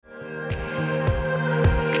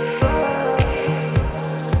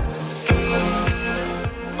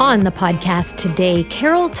On the podcast today,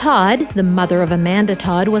 Carol Todd, the mother of Amanda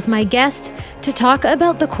Todd, was my guest to talk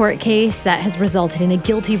about the court case that has resulted in a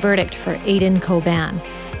guilty verdict for Aidan Coban.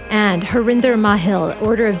 And Harinder Mahil,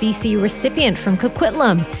 Order of BC recipient from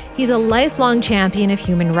Coquitlam. He's a lifelong champion of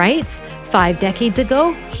human rights. 5 decades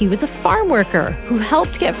ago, he was a farm worker who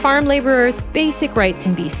helped get farm laborers basic rights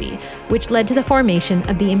in BC, which led to the formation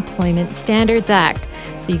of the Employment Standards Act.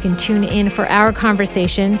 So you can tune in for our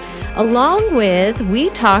conversation. Along with, we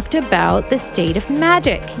talked about the state of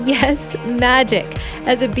magic. Yes, magic.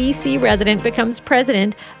 As a BC resident becomes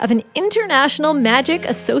president of an international magic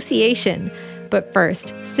association. But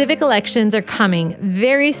first, civic elections are coming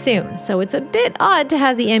very soon, so it's a bit odd to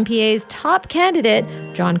have the NPA's top candidate,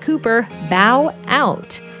 John Cooper, bow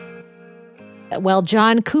out. Well,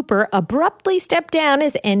 John Cooper abruptly stepped down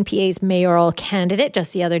as NPA's mayoral candidate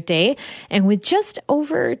just the other day, and with just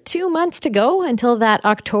over 2 months to go until that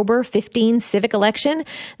October 15 civic election,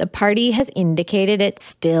 the party has indicated it's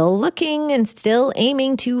still looking and still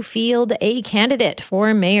aiming to field a candidate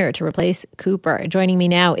for mayor to replace Cooper. Joining me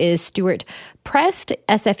now is Stuart Prest,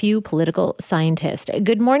 SFU political scientist.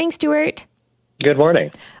 Good morning, Stuart. Good morning.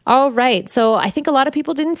 All right. So I think a lot of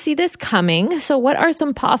people didn't see this coming. So what are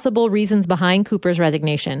some possible reasons behind Cooper's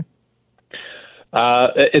resignation?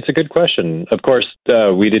 It's a good question. Of course,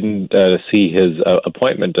 we didn't see his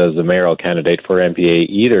appointment as the mayoral candidate for NPA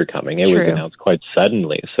either coming. It was announced quite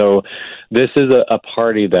suddenly. So this is a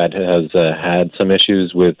party that has had some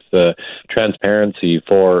issues with transparency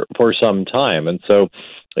for some time. And so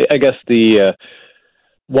I guess the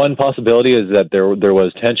one possibility is that there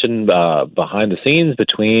was tension behind the scenes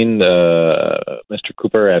between Mr.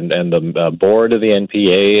 Cooper and the board of the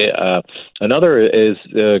NPA. Another is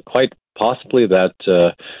quite possibly that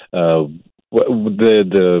the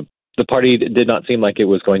party did not seem like it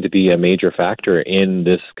was going to be a major factor in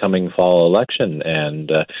this coming fall election, and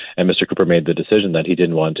Mr. Cooper made the decision that he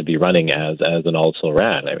didn't want to be running as an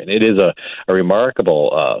also-ran. I mean, it is a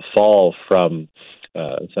remarkable fall from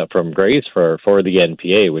grace for the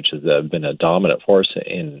NPA, which has been a dominant force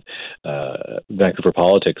in Vancouver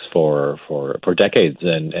politics for decades,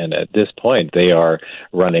 and at this point they are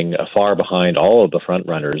running far behind all of the front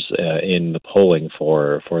runners in the polling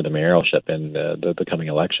for the mayoralship in the coming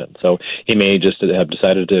election. So he may just have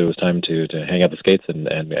decided it was time to hang up the skates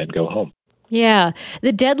and go home. Yeah.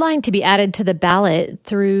 The deadline to be added to the ballot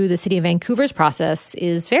through the City of Vancouver's process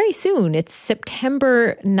is very soon. It's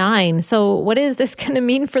September 9. So what is this going to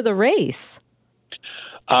mean for the race?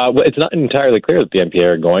 Well, it's not entirely clear that the NPA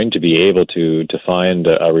are going to be able to find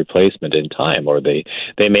a replacement in time, or they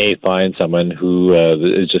may find someone who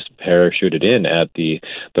is just parachuted in at the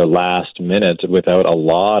last minute without a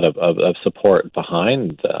lot of support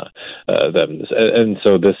behind them. And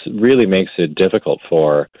so this really makes it difficult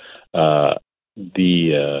for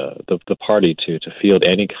the party to field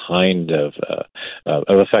any kind of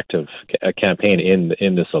effective campaign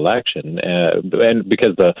in this election, and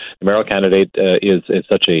because the mayoral candidate is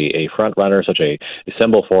such a front runner, such a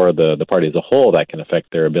symbol for the party as a whole, that can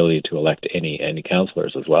affect their ability to elect any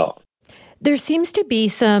councillors as well. There seems to be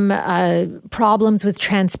some problems with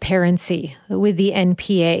transparency with the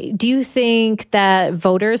NPA. Do you think that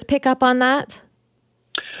voters pick up on that?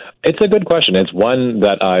 It's a good question. It's one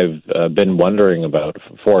that I've been wondering about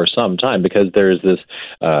for some time, because there's this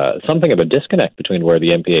something of a disconnect between where the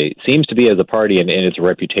NPA seems to be as a party and its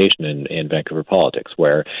reputation in Vancouver politics,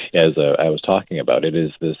 where, as I was talking about, it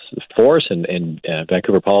is this force in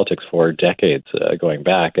Vancouver politics for decades going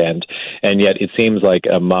back, and yet it seems like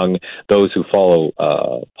among those who follow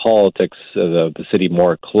politics, the city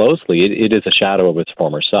more closely, it is a shadow of its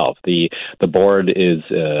former self. The board is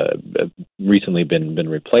recently been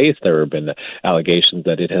replaced. There have been allegations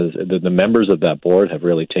that the members of that board have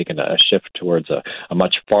really taken a shift towards a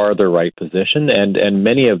much farther right position, and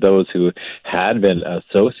many of those who had been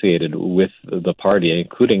associated with the party,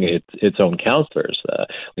 including its own councillors,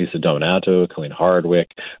 Lisa Donato, Colleen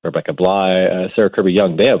Hardwick, Rebecca Bly, Sarah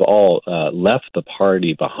Kirby-Young, they have all left the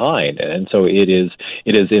party behind, and so it is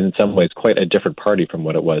in some ways quite a different party from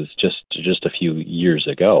what it was just a few years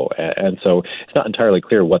ago, and so it's not entirely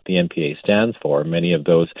clear what the NPA stands for. Many of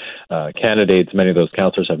those candidates, many of those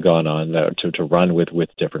councillors have gone on to run with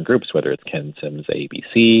different groups, whether it's Ken Sims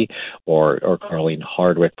ABC or Colleen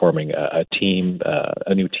Hardwick forming a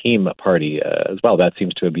new team party as well. That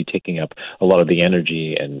seems to be taking up a lot of the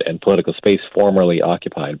energy and political space formerly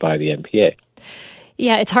occupied by the NPA.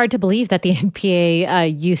 Yeah, it's hard to believe that the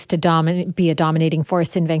NPA used to be a dominating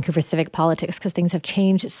force in Vancouver civic politics, because things have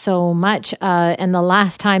changed so much. And the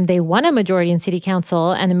last time they won a majority in city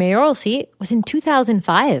council and the mayoral seat was in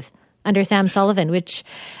 2005 under Sam Sullivan, which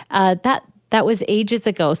that That was ages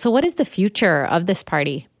ago. So what is the future of this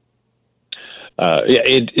party?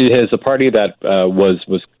 It is a party that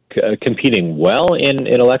was competing well in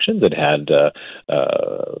elections. It had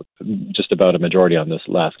just about a majority on this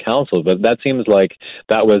last council, but that seems like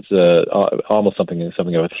that was almost something of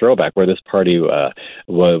a throwback, where this party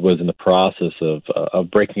was in the process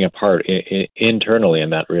of breaking apart internally,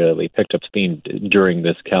 and that really picked up steam during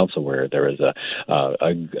this council, where there was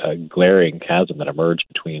a glaring chasm that emerged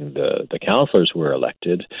between the councillors who were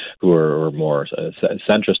elected, who were more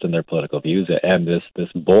centrist in their political views, and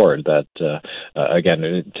this board that again,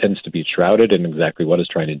 it tends to be shrouded in exactly what it's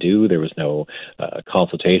trying to do. There was no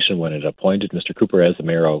consultation when it appointed Mr. Cooper as the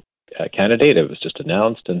mayoral candidate. It was just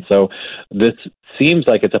announced. And so this seems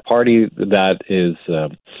like it's a party that is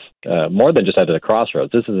more than just at the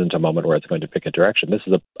crossroads. This isn't a moment where it's going to pick a direction. This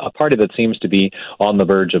is a party that seems to be on the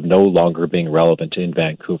verge of no longer being relevant in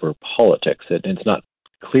Vancouver politics. It's not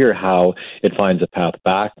clear how it finds a path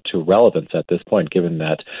back to relevance at this point, given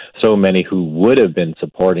that so many who would have been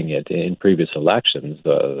supporting it in previous elections,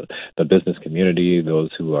 the business community,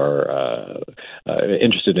 those who are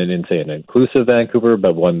interested in, say, an inclusive Vancouver,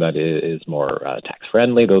 but one that is more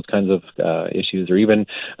tax-friendly, those kinds of issues, or even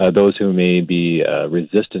those who may be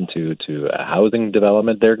resistant to housing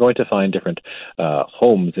development, they're going to find different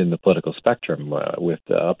homes in the political spectrum with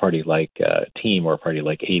a party like Team or a party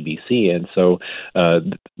like ABC. And so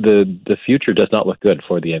the future does not look good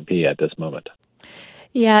for the NPA at this moment.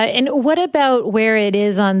 Yeah, and what about where it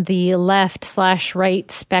is on the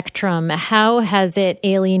left/right spectrum? How has it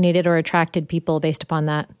alienated or attracted people based upon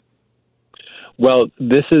that? Well,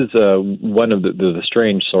 this is one of the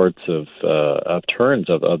strange sorts of turns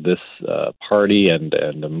of this party and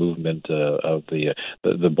the movement of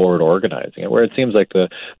the board organizing it, where it seems like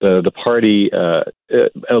the party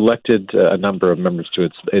elected a number of members to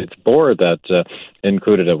its board that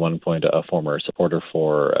included at one point a former supporter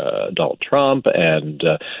for Donald Trump and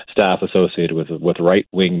staff associated with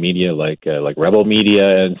right-wing media like Rebel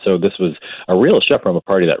Media, and so this was a real shift from a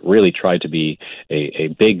party that really tried to be a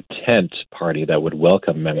big tent party that would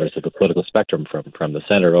welcome members of the political spectrum from the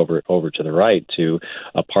center over to the right, to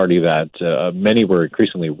a party that many were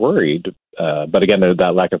increasingly worried. But again,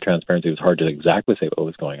 that lack of transparency was hard to exactly say what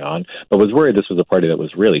was going on, but was worried this was a party that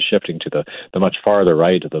was really shifting to the much farther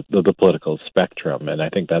right of the political spectrum. And I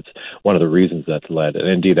think that's one of the reasons that's led. And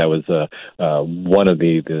indeed, that was one of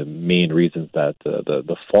the main reasons that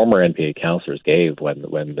the former NPA councillors gave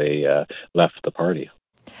when they left the party.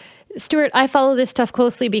 Stuart, I follow this stuff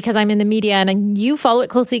closely because I'm in the media, and you follow it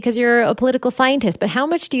closely because you're a political scientist. But how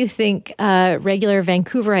much do you think regular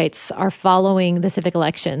Vancouverites are following the civic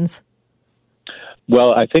elections?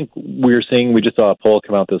 Well, I think we just saw a poll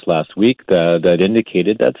come out this last week that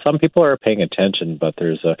indicated that some people are paying attention, but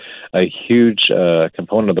there's a huge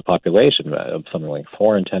component of the population, of something like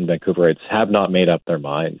 4 in 10 Vancouverites, have not made up their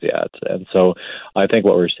minds yet. And so I think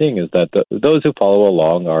what we're seeing is that those who follow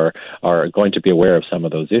along are going to be aware of some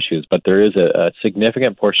of those issues, but there is a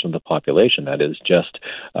significant portion of the population that is just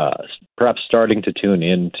perhaps starting to tune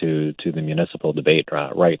in to the municipal debate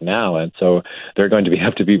right now. And so they're going to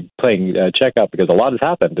have to be playing check-up, because a lot has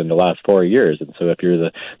happened in the last 4 years. And so if you're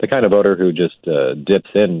the kind of voter who just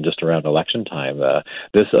dips in just around election time,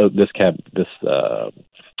 this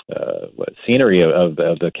scenery of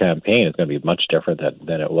the campaign is going to be much different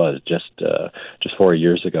than it was just 4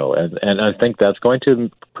 years ago. And I think that's going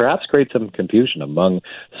to perhaps create some confusion among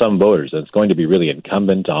some voters. And it's going to be really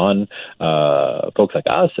incumbent on folks like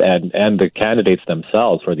us and the candidates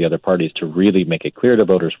themselves for the other parties to really make it clear to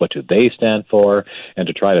voters what do they stand for, and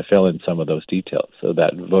to try to fill in some of those details so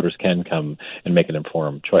that voters can come and make an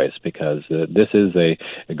informed choice, because this is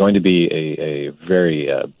going to be a very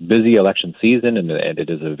busy election season, and it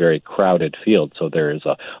is a very crowded field, so there is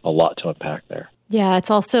a lot to unpack there. Yeah,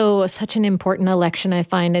 it's also such an important election, I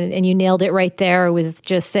find, and you nailed it right there with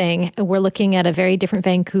just saying we're looking at a very different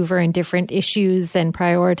Vancouver and different issues and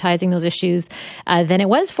prioritizing those issues than it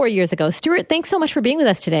was 4 years ago. Stuart, thanks so much for being with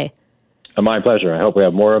us today. My pleasure. I hope we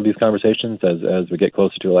have more of these conversations as we get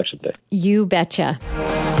closer to Election Day. You betcha.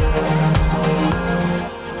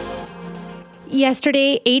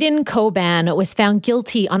 Yesterday, Aidan Coban was found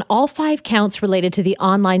guilty on all 5 counts related to the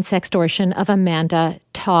online sextortion of Amanda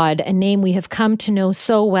Todd, a name we have come to know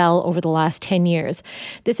so well over the last 10 years.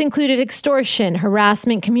 This included extortion,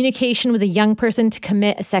 harassment, communication with a young person to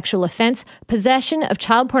commit a sexual offense, possession of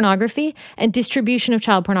child pornography, and distribution of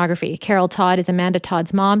child pornography. Carol Todd is Amanda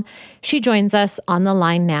Todd's mom. She joins us on the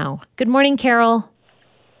line now. Good morning, Carol.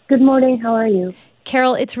 Good morning. How are you?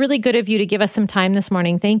 Carol, it's really good of you to give us some time this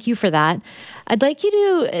morning. Thank you for that. I'd like you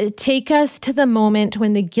to take us to the moment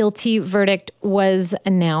when the guilty verdict was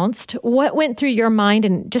announced. What went through your mind,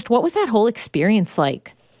 and just what was that whole experience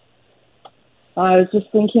like? I was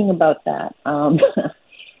just thinking about that, and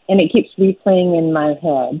it keeps replaying in my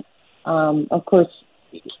head. Of course,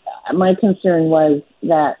 my concern was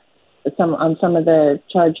that on some of the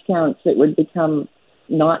charge counts it would become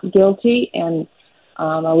not guilty, and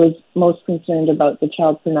I was most concerned about the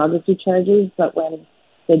child pornography charges, but when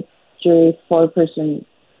the jury foreperson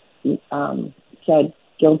said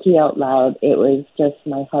guilty out loud, it was just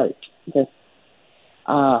my heart.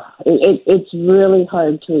 It's really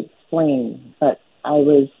hard to explain, but I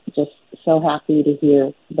was just so happy to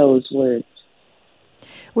hear those words.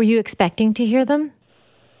 Were you expecting to hear them?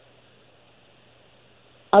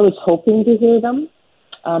 I was hoping to hear them.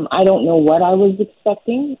 I don't know what I was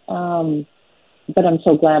expecting. But I'm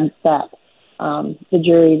so glad that the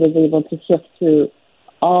jury was able to sift through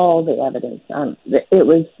all the evidence.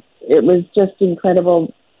 It was just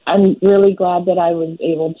incredible. I'm really glad that I was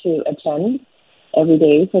able to attend every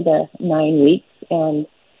day for the 9 weeks and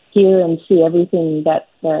hear and see everything that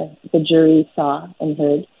the jury saw and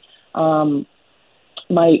heard.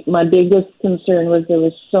 My biggest concern was there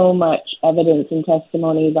was so much evidence and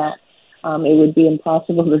testimony that it would be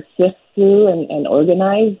impossible to sift through and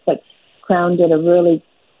organize, but Crown did a really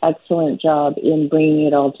excellent job in bringing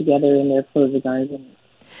it all together in their closing argument.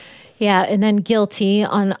 Yeah, and then guilty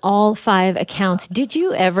on all 5 accounts. Did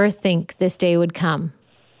you ever think this day would come?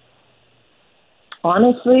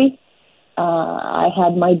 Honestly, I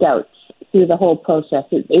had my doubts through the whole process.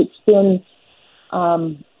 It's been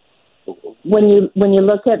when you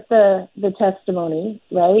look at the testimony,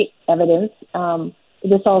 right, evidence.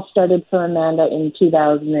 This all started for Amanda in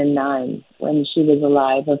 2009 when she was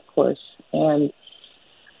alive, of course. And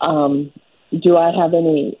do I have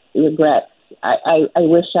any regrets? I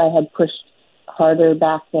wish I had pushed harder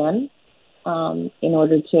back then in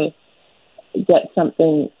order to get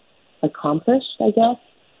something accomplished, I guess.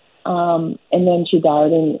 And then she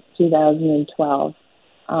died in 2012.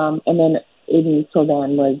 And then Aiden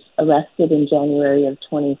Coban was arrested in January of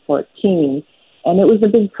 2014. And it was a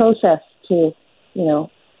big process to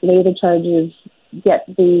lay the charges, get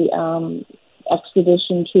the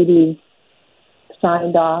extradition treaties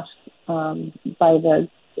signed off by the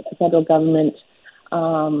federal government.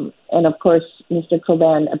 And of course, Mr.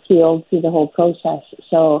 Coban appealed through the whole process.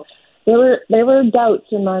 So there were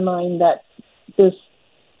doubts in my mind that this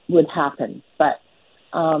would happen. But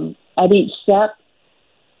at each step,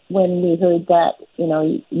 when we heard that,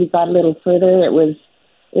 we got a little further, it was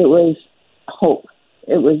hope.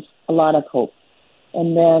 It was a lot of hope.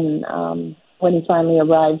 And then when he finally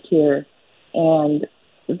arrived here and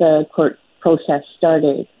the court process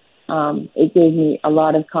started, it gave me a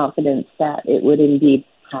lot of confidence that it would indeed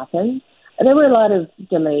happen. There were a lot of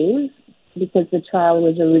delays because the trial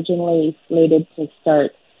was originally slated to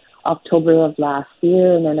start October of last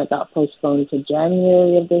year, and then it got postponed to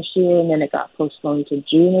January of this year, and then it got postponed to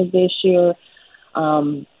June of this year.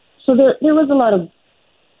 So there was a lot of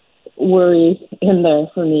worry in there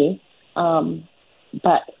for me.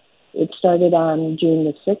 But it started on June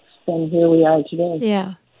the 6th, and here we are today.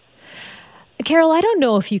 Yeah. Carol, I don't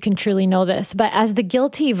know if you can truly know this, but as the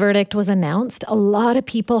guilty verdict was announced, a lot of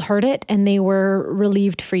people heard it and they were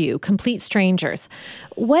relieved for you, complete strangers.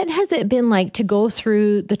 What has it been like to go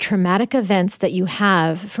through the traumatic events that you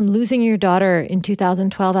have from losing your daughter in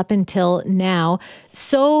 2012 up until now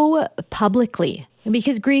so publicly?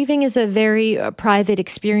 Because grieving is a very private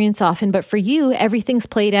experience often, but for you, everything's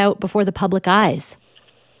played out before the public eyes.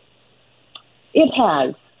 It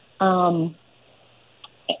has. And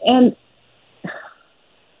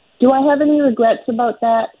do I have any regrets about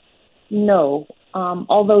that? No.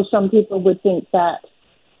 Although some people would think the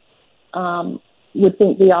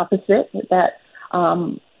opposite. That,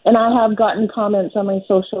 and I have gotten comments on my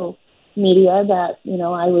social media that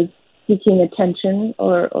I was seeking attention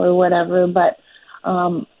or whatever. But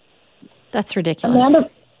that's ridiculous.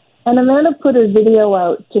 Amanda put a video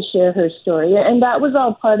out to share her story, and that was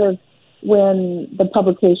all part of when the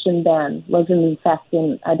publication ban was in effect,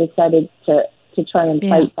 and I decided to try and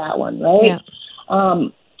fight that one, right? Yeah.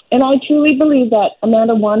 And I truly believe that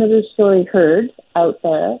Amanda wanted her story heard out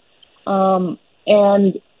there.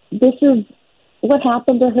 And this is what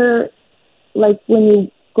happened to her, like when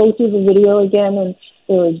you go through the video again, and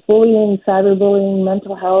there was bullying, cyberbullying,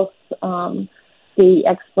 mental health, the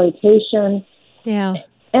exploitation. Yeah.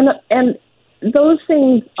 And those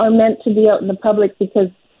things are meant to be out in the public because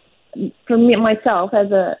for me, myself,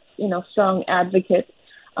 as a strong advocate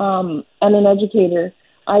and an educator,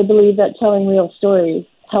 I believe that telling real stories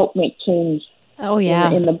help make change. Oh yeah,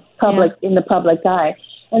 in the public eye.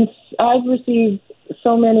 And I've received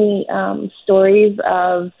so many stories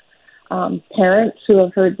of parents who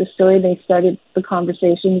have heard the story. They started the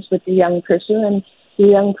conversations with the young person, and the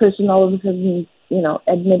young person all of a sudden,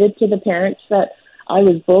 admitted to the parents that I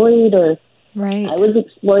was bullied or I was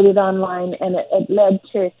exploited online, and it led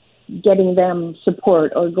to getting them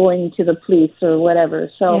support or going to the police or whatever.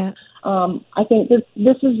 So I think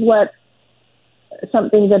this is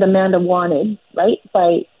something that Amanda wanted, right?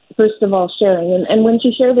 By first of all sharing, and when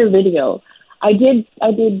she shared her video, I did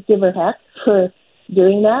give her heck for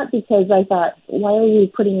doing that, because I thought, why are you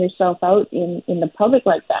putting yourself out in the public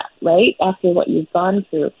like that, right? After what you've gone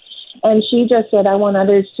through. And she just said, I want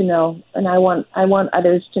others to know, and I want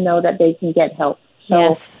others to know that they can get help.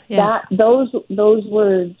 So those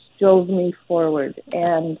words drove me forward.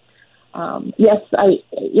 And yes,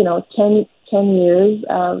 10 years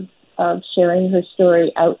of sharing her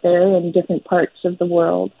story out there in different parts of the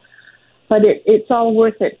world. But it's all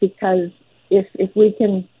worth it, because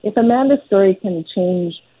if Amanda's story can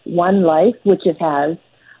change one life, which it has,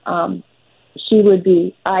 she would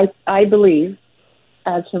be, I believe,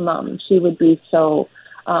 as her mom, she would be so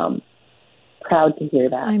proud to hear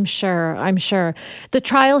that. I'm sure. The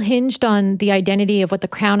trial hinged on the identity of what the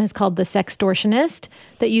Crown has called the sextortionist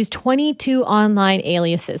that used 22 online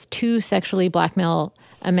aliases to sexually blackmail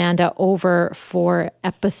Amanda over 4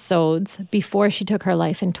 episodes before she took her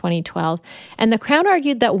life in 2012. And the Crown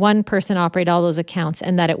argued that one person operated all those accounts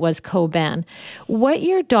and that it was Coban. What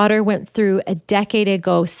your daughter went through a decade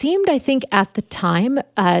ago seemed, I think, at the time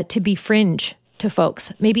to be fringe to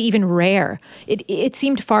folks, maybe even rare. It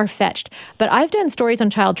seemed far-fetched. But I've done stories on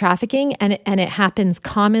child trafficking, and it happens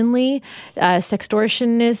commonly.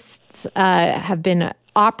 Sextortionists have been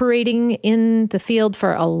operating in the field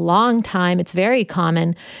for a long time. It's very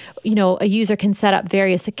common. A user can set up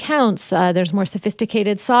various accounts. There's more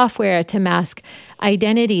sophisticated software to mask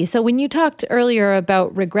identity. So when you talked earlier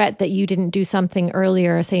about regret that you didn't do something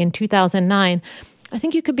earlier, say in 2009, I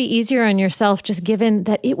think you could be easier on yourself, just given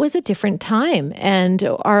that it was a different time, and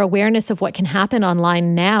our awareness of what can happen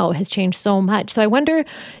online now has changed so much. So I wonder,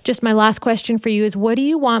 just my last question for you is, what do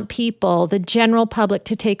you want people, the general public,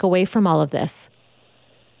 to take away from all of this?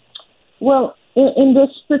 Well, in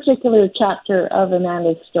this particular chapter of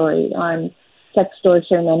Amanda's story on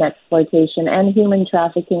sextortion and exploitation and human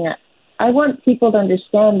trafficking, I want people to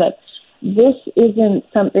understand that this isn't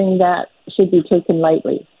something that should be taken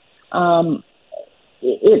lightly.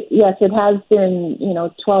 It has been,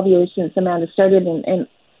 12 years since Amanda started, and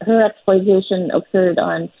her exploitation occurred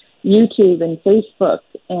on YouTube and Facebook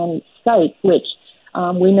and Skype, which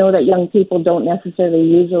we know that young people don't necessarily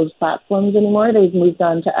use those platforms anymore. They've moved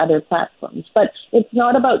on to other platforms. But it's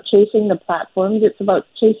not about chasing the platforms. It's about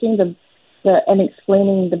chasing and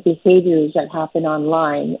explaining the behaviors that happen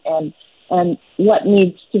online and what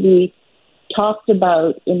needs to be talked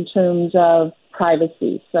about in terms of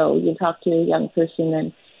privacy. So you talk to a young person,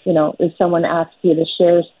 and if someone asks you to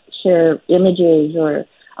share images or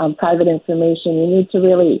private information, you need to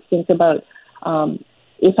really think about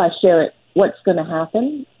if I share it, what's going to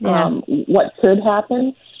happen, what could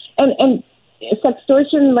happen, and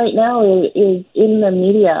sextortion right now is in the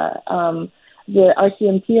media. The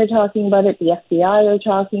RCMP are talking about it. The FBI are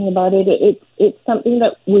talking about it. It's something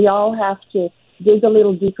that we all have to dig a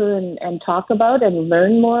little deeper and talk about and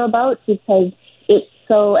learn more about, because it's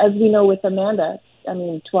so, as we know with Amanda,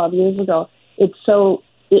 12 years ago, it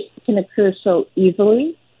can occur so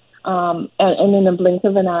easily and in a blink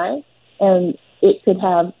of an eye, and it could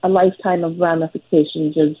have a lifetime of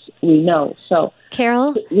ramifications, as we know. So,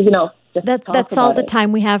 Carol, that's all the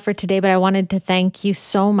time we have for today, but I wanted to thank you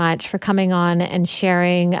so much for coming on and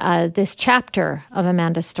sharing this chapter of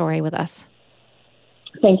Amanda's story with us.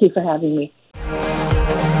 Thank you for having me.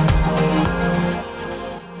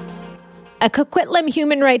 A Coquitlam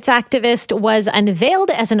human rights activist was unveiled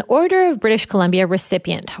as an Order of British Columbia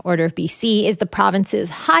recipient. Order of BC is the province's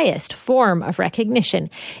highest form of recognition.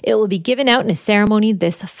 It will be given out in a ceremony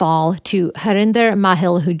this fall. To Harinder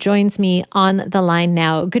Mahil, who joins me on the line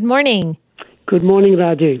now. Good morning. Good morning,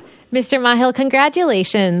 Raju. Mr. Mahil,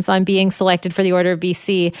 congratulations on being selected for the Order of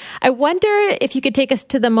BC. I wonder if you could take us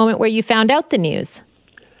to the moment where you found out the news.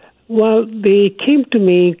 Well, they came to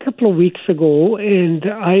me a couple of weeks ago, and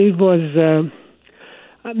I was,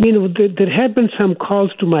 there had been some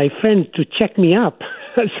calls to my friends to check me up.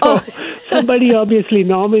 Somebody obviously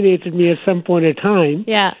nominated me at some point in time.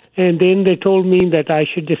 Yeah. And then they told me that I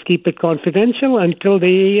should just keep it confidential until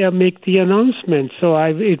they make the announcement. So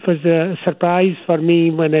it was a surprise for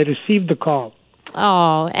me when I received the call.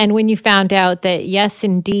 Oh, and when you found out that, yes,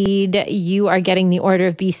 indeed, you are getting the Order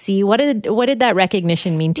of BC, what did that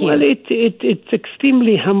recognition mean to you? Well, it's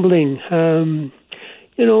extremely humbling.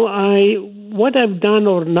 What I've done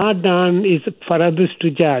or not done is for others to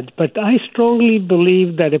judge, but I strongly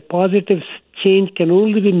believe that a positive change can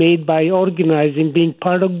only be made by organizing, being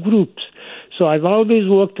part of groups. So I've always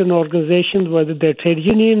worked in organizations, whether they're trade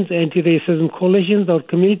unions, anti-racism coalitions, or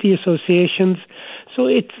community associations. So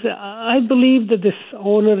I believe that this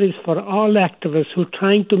honor is for all activists who are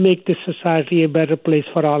trying to make this society a better place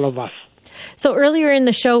for all of us. So earlier in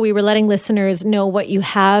the show, we were letting listeners know what you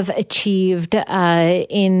have achieved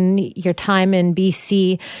in your time in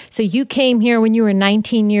BC. So you came here when you were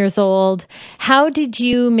 19 years old. How did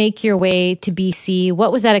you make your way to BC?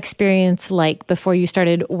 What was that experience like before you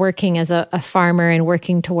started working as a farmer and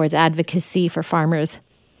working towards advocacy for farmers?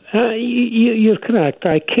 You're correct.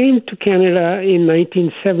 I came to Canada in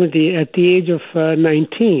 1970 at the age of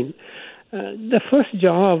 19. The first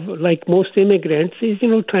job, like most immigrants, is,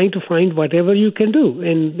 trying to find whatever you can do.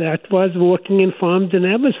 And that was working in farms in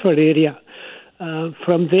Abbotsford area.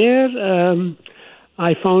 From there,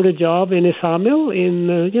 I found a job in a sawmill and,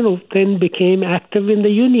 then became active in the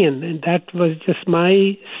union. And that was just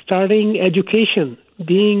my starting education,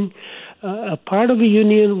 being a part of a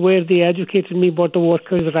union where they educated me about the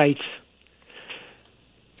workers' rights.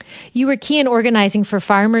 You were key in organizing for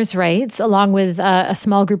farmers' rights, along with a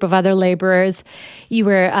small group of other laborers. You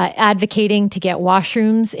were advocating to get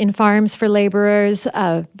washrooms in farms for laborers.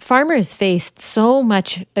 Farmers faced so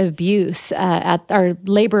much abuse, our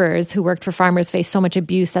laborers who worked for farmers faced so much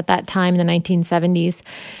abuse at that time in the 1970s.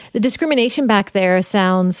 The discrimination back there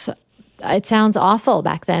sounds awful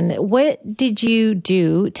back then. What did you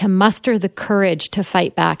do to muster the courage to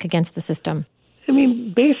fight back against the system?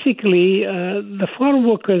 Basically, the farm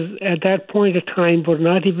workers at that point of time were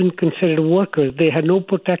not even considered workers. They had no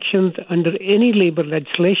protections under any labor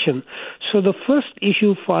legislation. So the first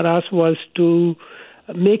issue for us was to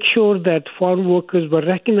make sure that farm workers were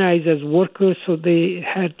recognized as workers so they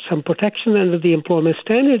had some protection under the Employment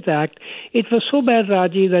Standards Act. It was so bad,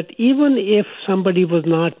 Raji, that even if somebody was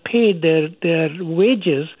not paid their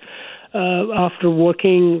wages after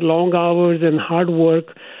working long hours and hard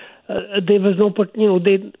work, there was no,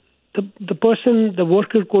 the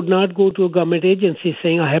worker could not go to a government agency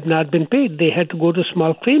saying, I have not been paid. They had to go to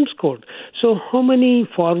small claims court. So how many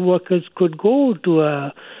farm workers could go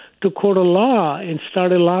to court of law and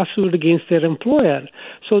start a lawsuit against their employer?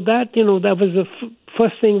 So that was the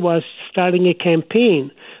first thing, was starting a campaign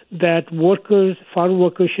that farm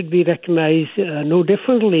workers should be recognized no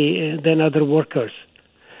differently than other workers.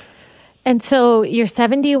 And so you're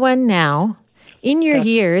 71 now. In your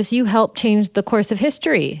years, you helped change the course of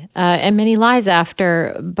history and many lives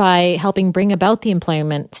after by helping bring about the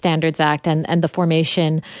Employment Standards Act and the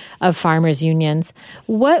formation of farmers' unions.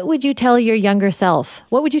 What would you tell your younger self?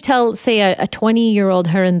 What would you tell, say, a 20-year-old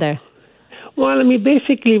Harinder? Well,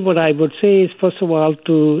 basically what I would say is, first of all,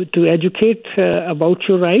 to educate about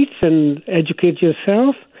your rights and educate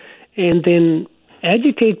yourself, and then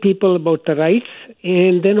educate people about the rights,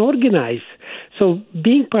 and then organize. So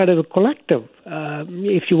being part of a collective,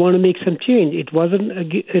 if you want to make some change, it wasn't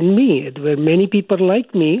in me. There were many people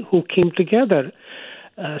like me who came together.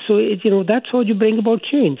 So that's how you bring about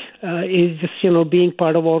change. Is just being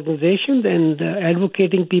part of organizations and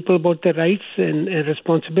advocating people about their rights and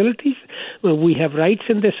responsibilities. Well, we have rights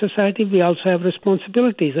in this society. We also have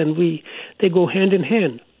responsibilities, and they go hand in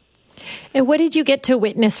hand. And what did you get to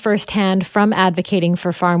witness firsthand from advocating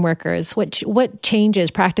for farm workers? What changes,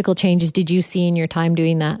 practical changes, did you see in your time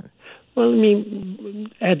doing that? Well,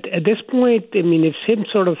 at this point, if same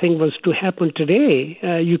sort of thing was to happen today,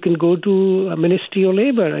 you can go to a Ministry of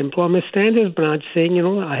Labor, Employment Standards Branch, saying,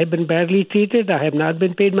 I have been badly treated, I have not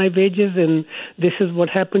been paid my wages, and this is what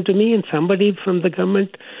happened to me, and somebody from the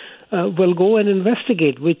government will go and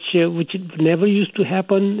investigate, which never used to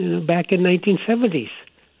happen back in 1970s.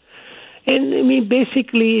 And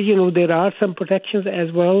basically, there are some protections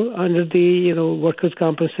as well under the, workers'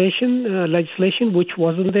 compensation legislation, which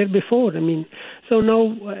wasn't there before. So now,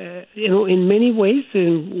 in many ways,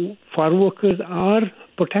 farm workers are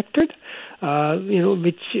protected,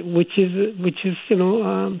 which is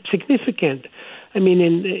significant.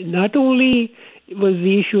 And not only was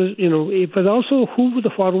the issue, it was also who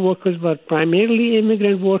the farm workers were, primarily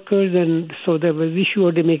immigrant workers, and so there was issue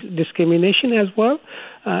of discrimination as well.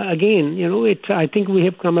 Again, I think we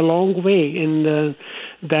have come a long way in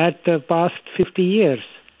that past 50 years.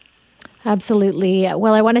 Absolutely.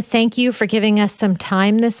 Well, I want to thank you for giving us some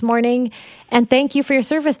time this morning, and thank you for your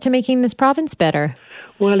service to making this province better.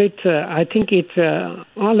 Well, I think it's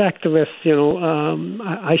all activists.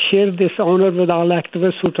 I share this honor with all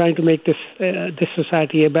activists who are trying to make this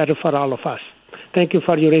society better for all of us. Thank you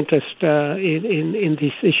for your interest in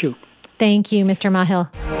this issue. Thank you, Mr.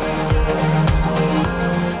 Mahil.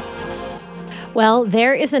 Well,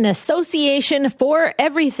 there is an association for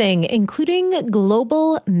everything, including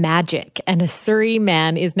global magic. And a Surrey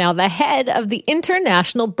man is now the head of the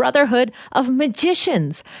International Brotherhood of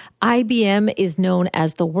Magicians. IBM is known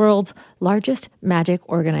as the world's largest magic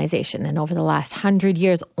organization. And over the last 100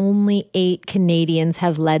 years, only 8 Canadians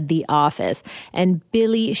have led the office. And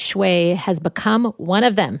Billy Shui has become one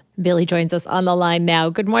of them. Billy joins us on the line now.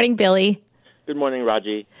 Good morning, Billy. Good morning,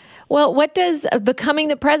 Raji. Well, what does becoming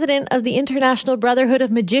the president of the International Brotherhood of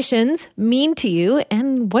Magicians mean to you,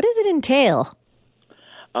 and what does it entail?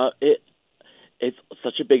 It's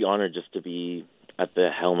such a big honor just to be at the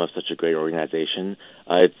helm of such a great organization.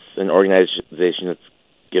 It's an organization that's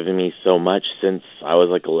given me so much since I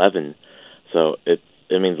was 11. So it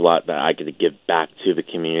means a lot that I get to give back to the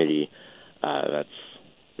community. That's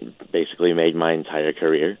basically made my entire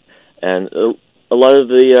career. And a lot of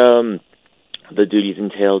the duties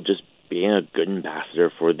entail just being a good ambassador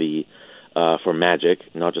for the for Magic,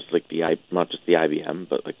 not just the IBM,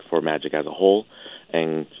 but for Magic as a whole,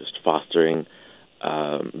 and just fostering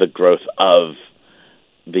the growth of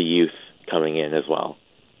the youth coming in as well.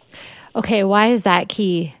 Okay, why is that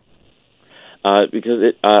key?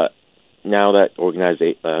 Because now that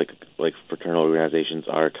fraternal organizations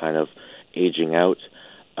are kind of aging out,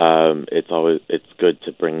 it's good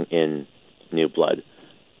to bring in new blood.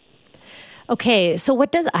 Okay, so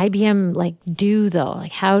what does IBM do though?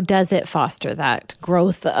 How does it foster that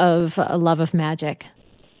growth of a love of magic?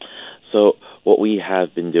 So what we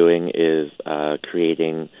have been doing is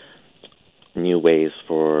creating new ways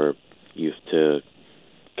for youth to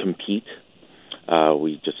compete.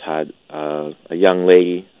 We just had a young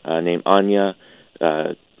lady named Anya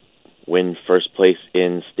win first place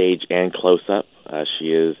in stage and close-up. She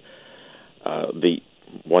is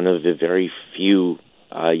one of the very few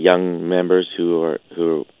young members who've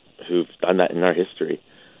done that in our history.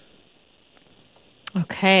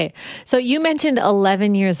 Okay. So you mentioned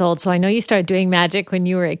 11 years old, so I know you started doing magic when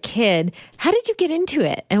you were a kid. How did you get into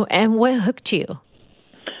it, and what hooked you?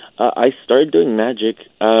 I started doing magic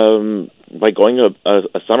by going to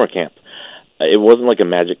a summer camp. It wasn't like a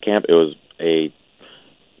magic camp. It was a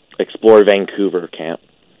Explore Vancouver camp.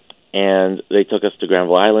 And they took us to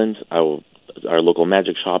Granville Island. Our local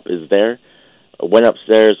magic shop is there. I went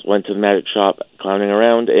upstairs, went to the magic shop, clowning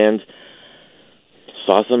around, and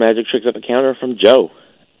saw some magic tricks at the counter from Joe.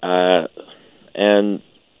 And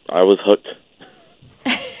I was hooked.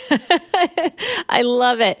 I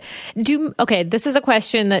love it. This is a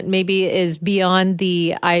question that maybe is beyond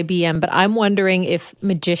the IBM, but I'm wondering if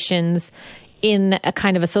magicians in a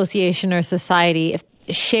kind of association or society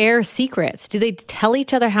share secrets. Do they tell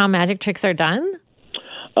each other how magic tricks are done?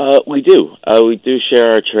 We do. We do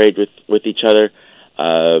share our trade with each other.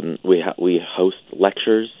 We host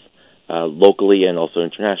lectures locally and also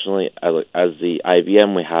internationally. As the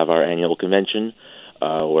IBM, we have our annual convention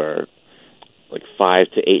where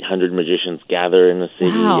 500 to 800 magicians gather in the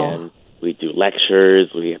city, wow. And we do lectures.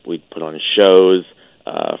 We put on shows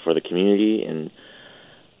for the community and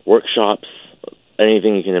workshops.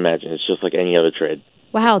 Anything you can imagine. It's just like any other trade.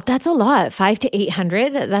 Wow, that's a lot. 500 to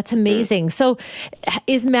 800. That's amazing. So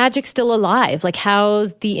is magic still alive?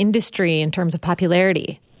 How's the industry in terms of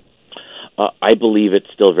popularity? I believe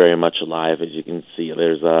it's still very much alive. As you can see,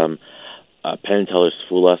 there's Penn and Teller's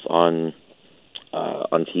Fool Us on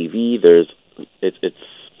TV. It's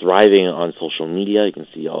thriving on social media. You can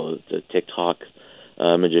see all of the TikTok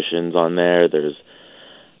magicians on there. There's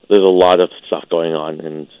a lot of stuff going on,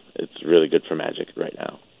 and it's really good for magic right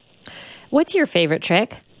now. What's your favorite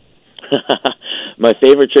trick? My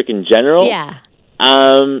favorite trick in general? Yeah.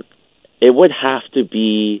 It would have to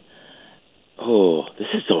be... Oh, this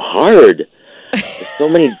is so hard. There's so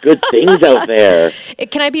many good things out there.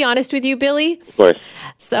 Can I be honest with you, Billy? Of course.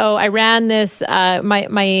 So I ran this,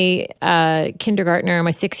 my kindergartner,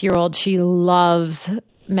 my 6-year-old, she loves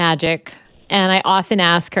magic. And I often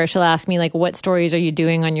ask her, she'll ask me, what stories are you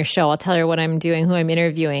doing on your show? I'll tell her what I'm doing, who I'm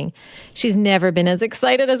interviewing. She's never been as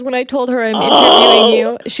excited as when I told her I'm interviewing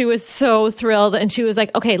you. She was so thrilled. And she was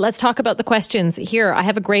like, okay, let's talk about the questions. Here, I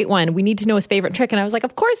have a great one. We need to know his favorite trick. And I was like,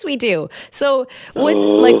 of course we do. So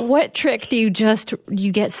what trick do you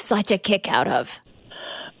get such a kick out of?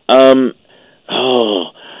 I've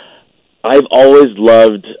always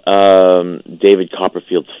loved David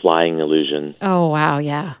Copperfield's flying illusion. Oh, wow,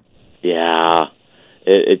 yeah. Yeah,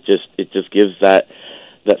 it just gives that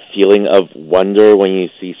that feeling of wonder when you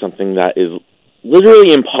see something that is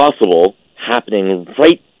literally impossible happening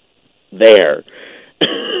right there.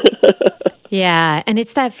 Yeah, and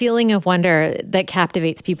it's that feeling of wonder that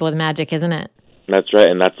captivates people with magic, isn't it? That's right,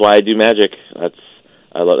 and that's why I do magic. I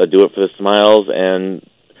do it for the smiles and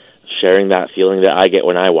sharing that feeling that I get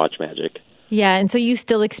when I watch magic. Yeah, and so you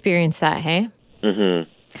still experience that, hey?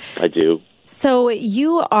 I do. So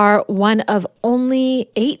you are one of only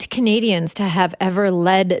 8 Canadians to have ever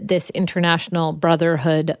led this international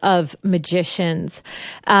brotherhood of magicians.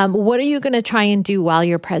 What are you going to try and do while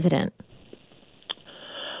you're president?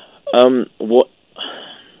 What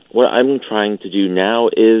I'm trying to do now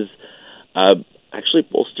is actually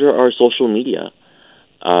bolster our social media.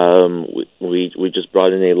 We just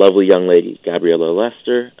brought in a lovely young lady, Gabriella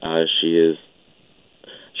Lester.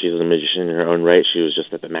 She's a magician in her own right. She was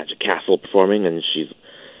just at the Magic Castle performing, and she's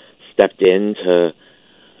stepped in to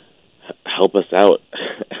help us out.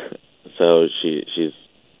 So she's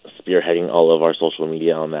spearheading all of our social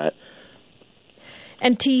media on that.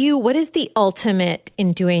 And to you, what is the ultimate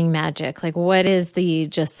in doing magic? Like, what is the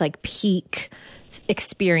just like peak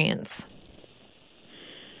experience?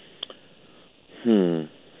 I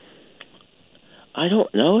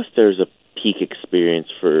don't know if there's a peak experience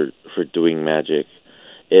for doing magic.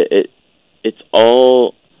 It's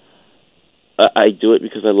all I do it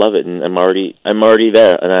because I love it, and I'm already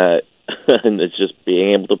there, and and it's just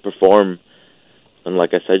being able to perform, and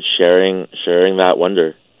like I said, sharing that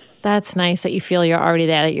wonder. That's nice that you feel you're already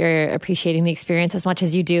there, that you're appreciating the experience as much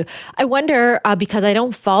as you do. I wonder, because I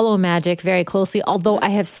don't follow magic very closely, although I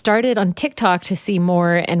have started on TikTok to see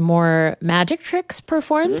more and more magic tricks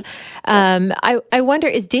performed. I wonder,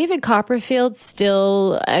 is David Copperfield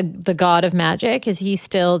still the god of magic? Is he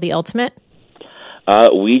still the ultimate?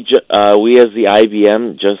 We as the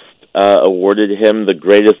IBM just awarded him the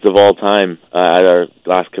greatest of all time at our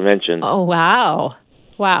last convention. Oh, wow.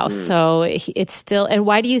 Wow. So it's still, and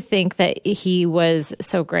why do you think that he was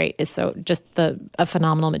so great? Is so just a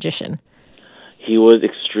phenomenal magician? He was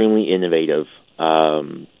extremely innovative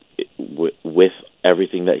with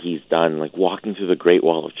everything that he's done, like walking through the Great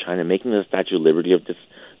Wall of China, making the Statue of Liberty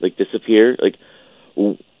disappear. Like,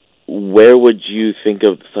 where would you think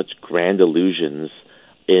of such grand illusions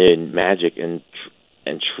in magic and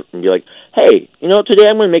be like, hey, today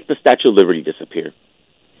I'm going to make the Statue of Liberty disappear,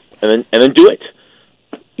 and then do it.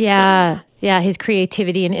 Yeah, his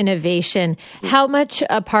creativity and innovation. How much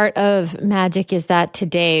a part of magic is that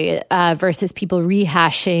today versus people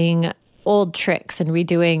rehashing old tricks and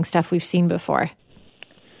redoing stuff we've seen before?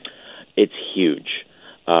 It's huge.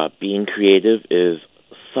 Being creative is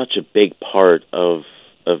such a big part of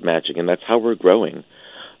magic, and that's how we're growing.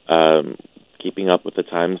 Keeping up with the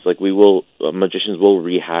times, like magicians will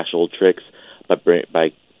rehash old tricks, but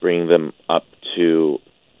by bringing them up to,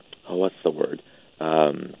 what's the word?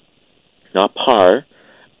 Not par,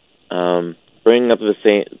 bring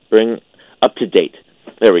up to date.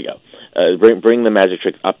 There we go. Bring the magic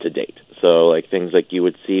tricks up to date. So like things like you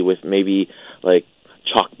would see with maybe like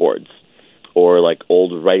chalkboards or like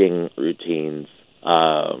old writing routines.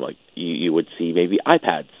 Like you would see maybe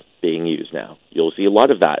iPads being used now. You'll see a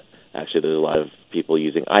lot of that. Actually, there's a lot of people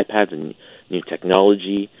using iPads and new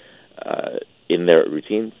technology in their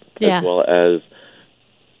routines, as well as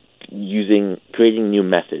creating new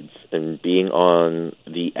methods and being on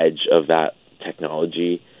the edge of that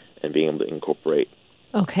technology and being able to incorporate.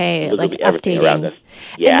 Okay, like updating.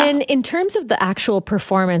 Yeah. And then in terms of the actual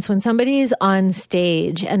performance, when somebody is on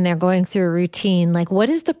stage and they're going through a routine, like what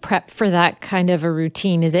is the prep for that kind of a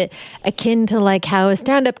routine? Is it akin to like how a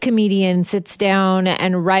stand-up comedian sits down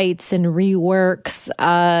and writes and reworks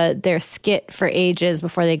their skit for ages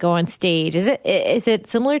before they go on stage? Is it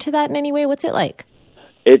similar to that in any way? What's it like?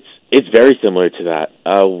 It's very similar to that.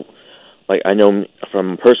 Like I know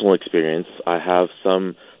from personal experience, I have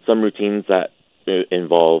some routines that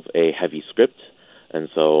involve a heavy script, and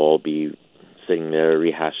so I'll be sitting there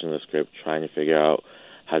rehashing the script, trying to figure out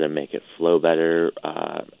how to make it flow better,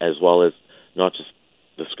 as well as not just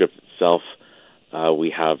the script itself. We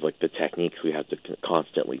have like the techniques we have to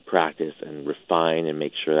constantly practice and refine and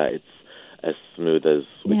make sure that it's as smooth as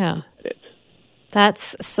we can get it.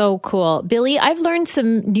 That's so cool. Billy, I've learned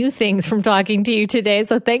some new things from talking to you today,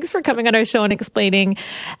 so thanks for coming on our show and explaining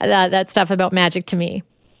that stuff about magic to me.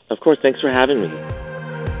 Of course, thanks for having me.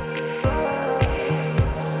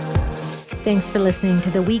 Thanks for listening to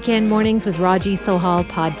the Weekend Mornings with Raji Sohal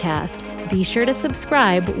podcast. Be sure to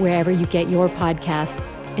subscribe wherever you get your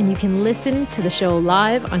podcasts. And you can listen to the show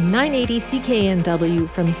live on 980 CKNW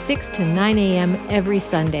from 6 to 9 a.m. every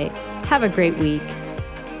Sunday. Have a great week.